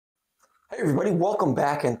Hey everybody, welcome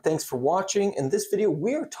back and thanks for watching. In this video,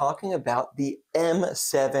 we are talking about the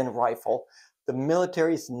M7 rifle, the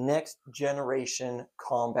military's next generation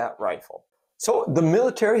combat rifle. So the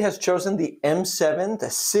military has chosen the M7, the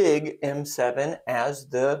SIG M7, as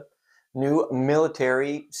the new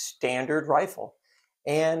military standard rifle.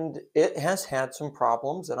 And it has had some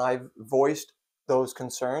problems, and I've voiced those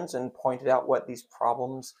concerns and pointed out what these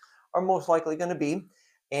problems are most likely going to be.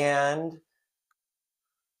 And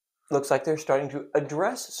looks like they're starting to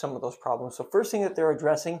address some of those problems. So first thing that they're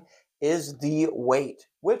addressing is the weight,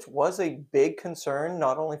 which was a big concern,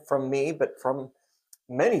 not only from me, but from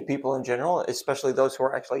many people in general, especially those who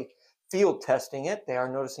are actually field testing it. They are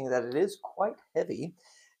noticing that it is quite heavy.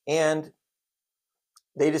 And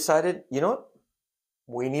they decided, you know what?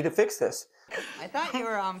 We need to fix this. I thought you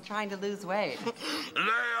were trying to lose weight. Lay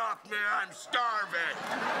off me, I'm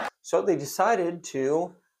starving. So they decided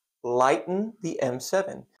to lighten the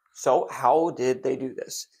M7. So how did they do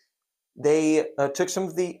this? They took some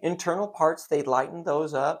of the internal parts, they lightened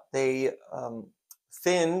those up, they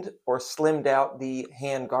thinned or slimmed out the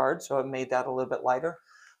handguard, so it made that a little bit lighter.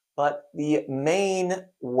 But the main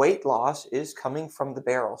weight loss is coming from the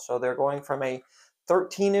barrel. So they're going from a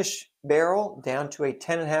 13-inch barrel down to a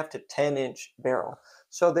 10.5 to 10-inch barrel.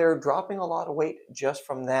 So they're dropping a lot of weight just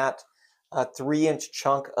from that 3-inch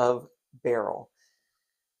chunk of barrel.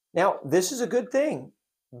 Now, this is a good thing.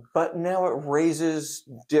 But now it raises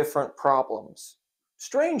different problems,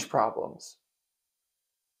 strange problems,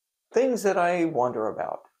 things that I wonder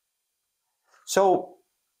about. So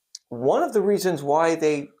one of the reasons why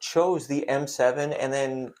they chose the M7 and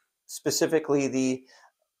then specifically the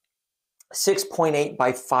 6.8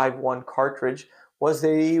 by 5.1 cartridge was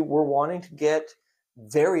they were wanting to get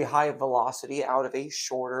very high velocity out of a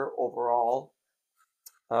shorter overall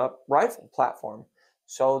rifle platform.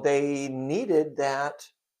 So they needed that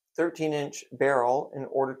 13-inch barrel in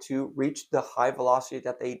order to reach the high velocity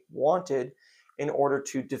that they wanted in order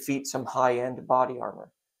to defeat some high-end body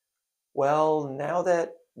armor. Well, now that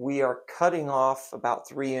we are cutting off about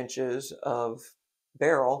 3 inches of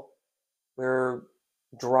barrel, we're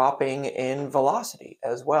dropping in velocity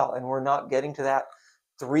as well, and we're not getting to that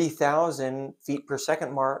 3,000 feet per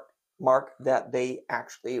second mark that they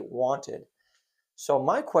actually wanted. So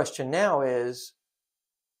my question now is,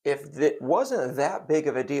 if it wasn't that big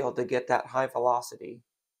of a deal to get that high velocity,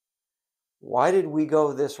 why did we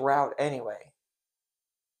go this route anyway?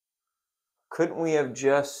 Couldn't we have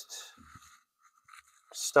just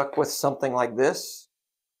stuck with something like this?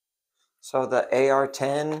 So the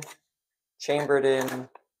AR-10 chambered in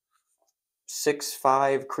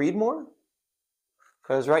 6.5 Creedmoor?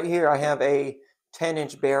 Because right here I have a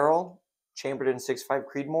 10-inch barrel chambered in 6.5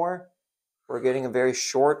 Creedmoor. We're getting a very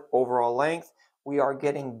short overall length. We are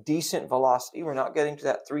getting decent velocity. We're not getting to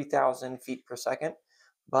that 3,000 feet per second,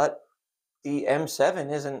 but the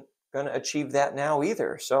M7 isn't going to achieve that now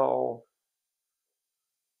either. So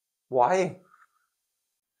why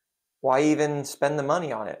even spend the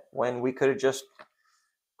money on it when we could have just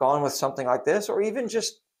gone with something like this, or even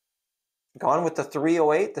just gone with the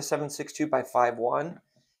 308, the 7.62 by 5.1,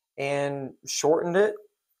 and shortened it,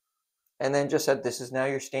 and then just said, this is now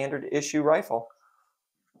your standard issue rifle.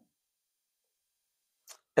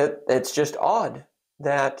 It's just odd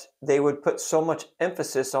that they would put so much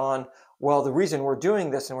emphasis on, well, the reason we're doing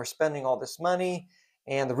this and we're spending all this money,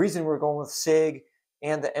 and the reason we're going with SIG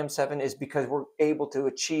and the M7 is because we're able to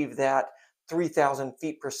achieve that 3,000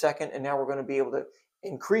 feet per second, and now we're going to be able to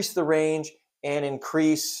increase the range and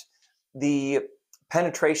increase the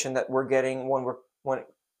penetration that we're getting when it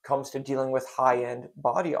comes to dealing with high-end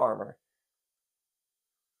body armor.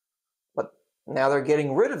 But now they're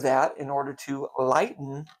getting rid of that in order to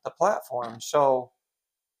lighten the platform. So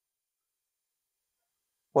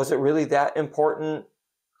was it really that important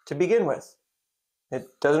to begin with? It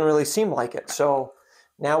doesn't really seem like it. So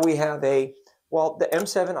now we have the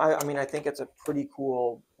M7, I think it's a pretty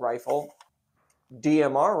cool rifle.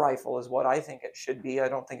 DMR rifle is what I think it should be. I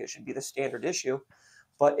don't think it should be the standard issue.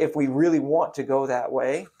 But if we really want to go that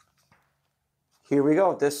way, here we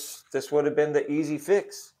go. This would have been the easy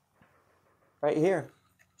fix right here.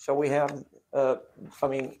 So we have,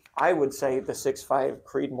 I would say the 6.5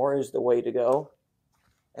 Creedmoor is the way to go.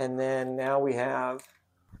 And then now we have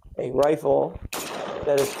a rifle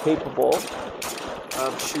that is capable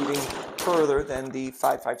of shooting further than the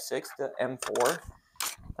 5.56, the M4.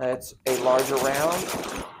 It's a larger round.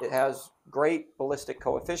 It has great ballistic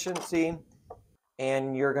coefficiency,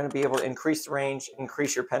 and you're going to be able to increase the range,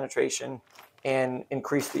 increase your penetration, and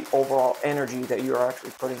increase the overall energy that you're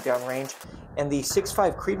actually putting down range. And the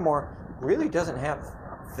 6.5 Creedmoor really doesn't have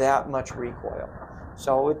that much recoil.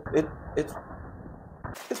 So it's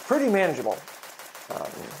pretty manageable.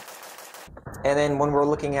 And then when we're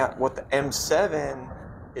looking at what the M7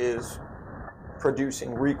 is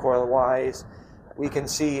producing recoil-wise, we can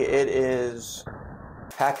see it is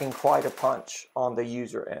packing quite a punch on the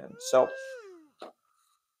user end. So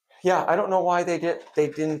yeah, I don't know why they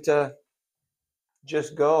didn't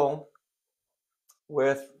just go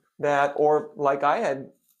with that, or like I had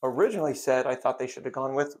originally said I thought they should have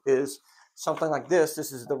gone with, is something like this.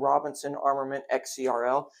 This is the Robinson Armament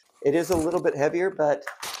XCRL. It is a little bit heavier, but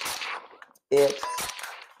it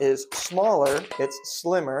is smaller, it's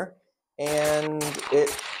slimmer, and it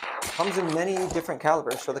comes in many different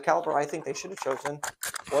calibers. So the caliber I think they should have chosen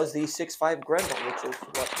was the 6.5 Grendel, which is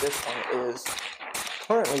what this one is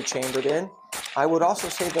currently chambered in. I would also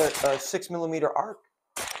say that a 6mm arc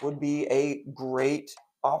would be a great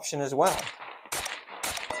option as well.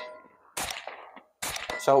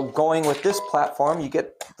 So going with this platform, you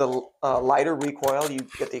get the lighter recoil, you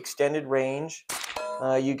get the extended range,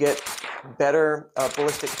 you get better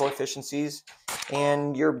ballistic coefficiencies,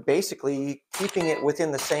 and you're basically keeping it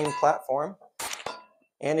within the same platform.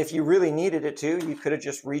 And if you really needed it to, you could have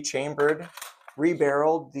just rechambered,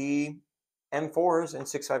 rebarreled the M4s in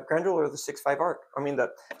 6.5 Grendel or the 6.5 arc. I mean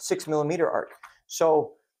the 6mm arc.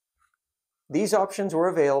 So these options were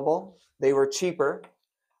available. They were cheaper.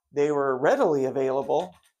 They were readily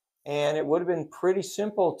available, and it would have been pretty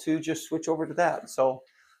simple to just switch over to that. So,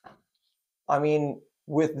 I mean,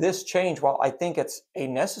 with this change, while I think it's a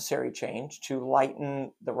necessary change to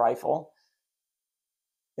lighten the rifle,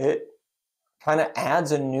 it kind of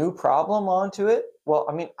adds a new problem onto it. Well,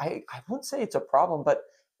 I mean, I wouldn't say it's a problem, but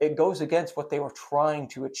it goes against what they were trying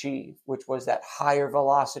to achieve, which was that higher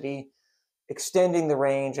velocity, extending the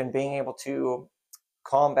range, and being able to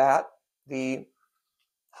combat the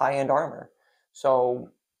high-end armor. So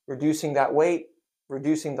reducing that weight,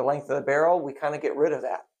 reducing the length of the barrel, we kind of get rid of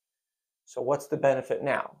that. So what's the benefit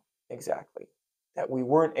now? Exactly. That we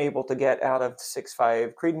weren't able to get out of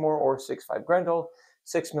 6.5 Creedmoor or 6.5 Grendel,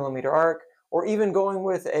 6mm arc, or even going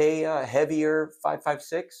with a heavier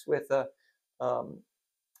 5.56 with a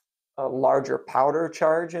larger powder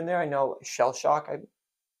charge in there. I know Shell Shock, I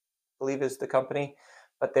believe, is the company,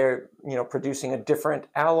 but they're producing a different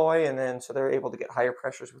alloy, and then so they're able to get higher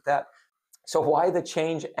pressures with that. So why the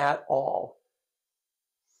change at all?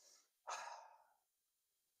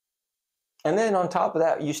 And then on top of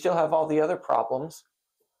that, you still have all the other problems.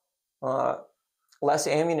 Less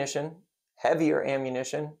ammunition, heavier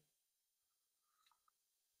ammunition.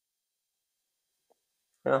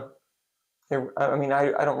 I mean,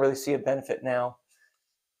 I don't really see a benefit now.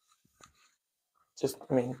 Just,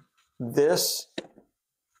 I mean, this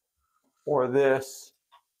or this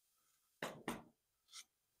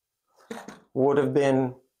would have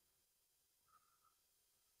been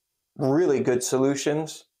really good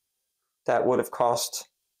solutions that would have cost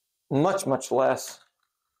much, much less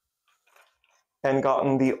and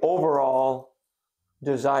gotten the overall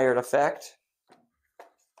desired effect.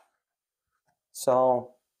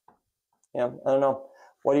 So, yeah, I don't know.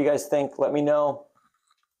 What do you guys think? Let me know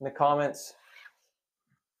in the comments.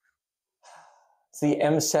 Is the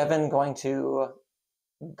M7 going to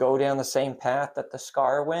go down the same path that the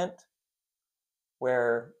SCAR went,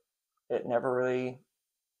 where it never really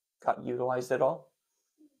got utilized at all?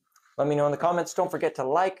 Let me know in the comments. Don't forget to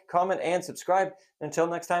like, comment, and subscribe. Until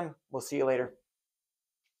next time, we'll see you later.